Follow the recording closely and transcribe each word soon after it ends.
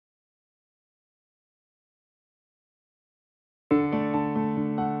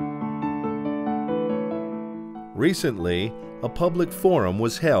Recently, a public forum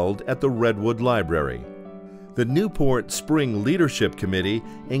was held at the Redwood Library. The Newport Spring Leadership Committee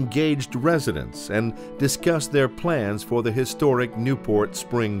engaged residents and discussed their plans for the historic Newport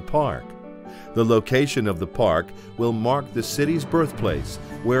Spring Park. The location of the park will mark the city's birthplace,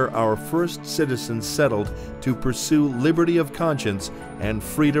 where our first citizens settled to pursue liberty of conscience and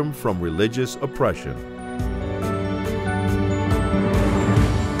freedom from religious oppression.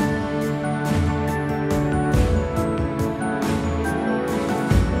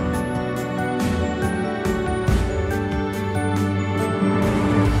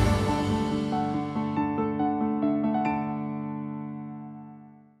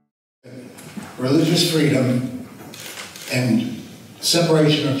 Religious freedom and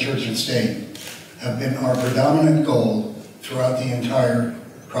separation of church and state have been our predominant goal throughout the entire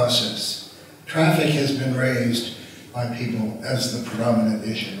process. Traffic has been raised by people as the predominant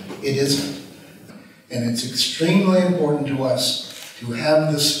issue. It isn't. And it's extremely important to us to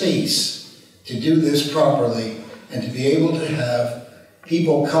have the space to do this properly and to be able to have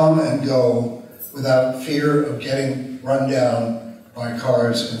people come and go without fear of getting run down by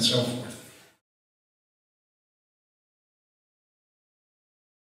cars and so forth.